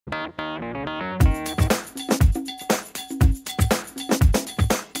Hi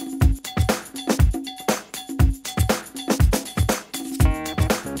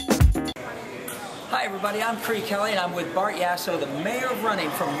everybody, I'm Cree Kelly and I'm with Bart Yasso, the mayor of running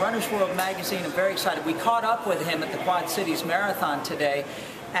from Runner's World magazine. I'm very excited. We caught up with him at the Quad Cities Marathon today,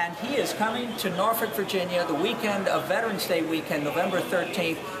 and he is coming to Norfolk, Virginia, the weekend of Veterans Day weekend, November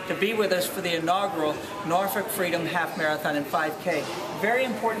 13th, to be with us for the inaugural Norfolk Freedom Half Marathon and 5K. Very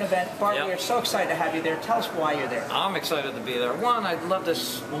important event. Bart, We are so excited to have you there. Tell us why you're there. I'm excited to be there. One, I love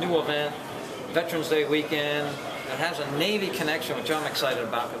this new event, Veterans Day weekend. It has a Navy connection, which I'm excited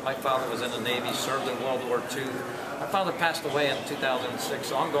about. My father was in the Navy, served in World War II. My father passed away in 2006,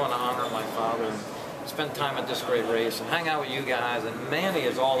 so I'm going to honor my father and spend time at this great race and hang out with you guys. And Manny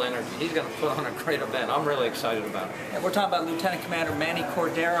is all energy. He's going to put on a great event. I'm really excited about it. And we're talking about Lieutenant Commander Manny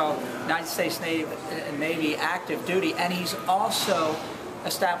Cordero, United States Navy active duty, and he's also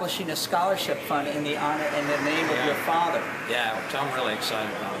establishing a scholarship fund in the honor and the name of your father. Yeah, which I'm really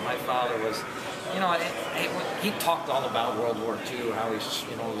excited about. My father was, you know, he talked all about World War II, how he's,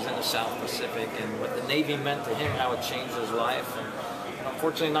 was in the South Pacific and what the Navy meant to him, how it changed his life. And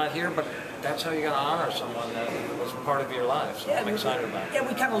unfortunately not here, but that's how you got to honor someone that was part of your life. So I'm excited about it. Yeah,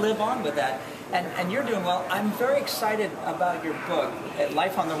 we kind of live on with that. And you're doing well. I'm very excited about your book,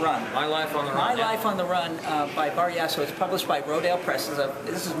 Life on the Run. My Life on the Run. My Life on the Run by Bart Yasso. It's published by Rodale Press.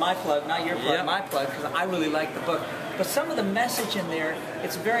 This is my plug, not your plug, my plug, because I really like the book. But some of the message in there,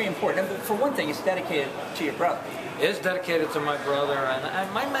 it's very important. For one thing, it's dedicated to your brother. It's dedicated to my brother,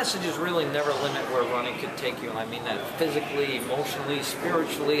 and my message is really never limit where running could take you, and I mean that physically, emotionally,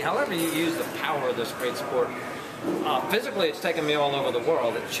 spiritually, however you use the power of this great sport. Physically, it's taken me all over the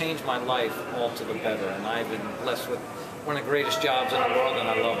world. It changed my life all to the better, and I've been blessed with one of the greatest jobs in the world, and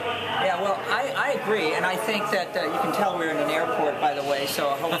I love it. Yeah, well, I agree, and I think that you can tell we're in an airport, by the way, so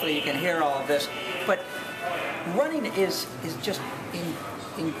hopefully you can hear all of this. But running is just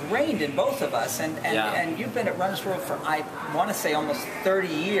ingrained in both of us, and you've been at Runner's World for, I want to say, almost 30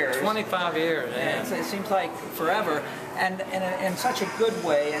 years. 25 years, yeah. It seems like forever, and in such a good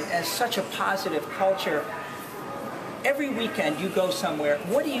way, and as such a positive culture. Every weekend you go somewhere,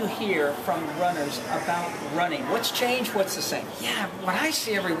 what do you hear from runners about running? What's changed? What's the same? Yeah, what I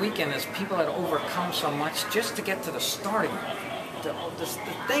see every weekend is people that overcome so much just to get to the starting line. The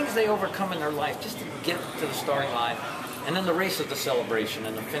things they overcome in their life just to get to the starting line. And then the race is the celebration,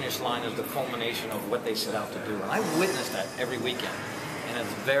 and the finish line is the culmination of what they set out to do. And I witness that every weekend, and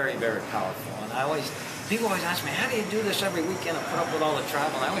it's very, very powerful. And people always ask me, how do you do this every weekend and put up with all the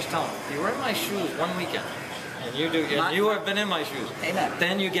travel? And I always tell them, if you were in my shoes one weekend, and you have been in my shoes, Amen.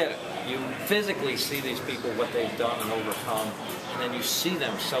 Then you get it. You physically see these people, what they've done and overcome, and then you see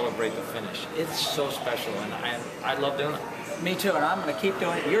them celebrate the finish. It's so special, and I love doing it. Me too, and I'm going to keep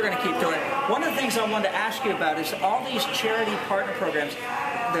doing it. You're going to keep doing it. One of the things I wanted to ask you about is all these charity partner programs.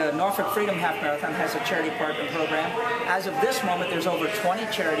 The Norfolk Freedom Half Marathon has a charity partner program. As of this moment, there's over 20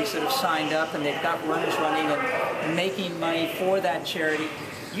 charities that have signed up, and they've got runners running and making money for that charity.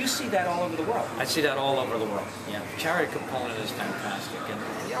 You see that all over the world. I see that all over the world. Yeah, the charity component is fantastic, and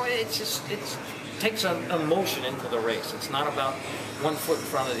it takes an emotion into the race. It's not about one foot in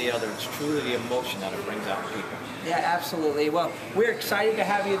front of the other. It's truly the emotion that it brings out in people. Yeah, absolutely. Well, we're excited to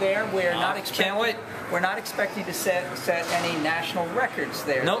have you there. We're not expecting. Can't wait. We're not expecting to set any national records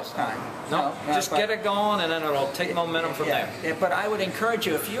there this time. No, just get it going, and then it'll take momentum from there. Yeah, but I would encourage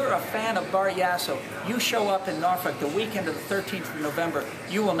you, if you're a fan of Bart Yasso, you show up in Norfolk the weekend of the 13th of November.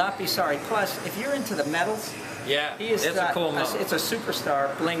 You will not be sorry. Plus, if you're into the medals, it's a cool medal. It's a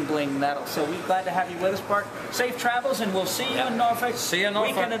superstar bling bling medal. So we're glad to have you with us, Bart. Safe travels, and we'll see you in Norfolk. See you in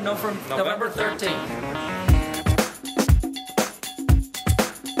Norfolk. Weekend of November 13th.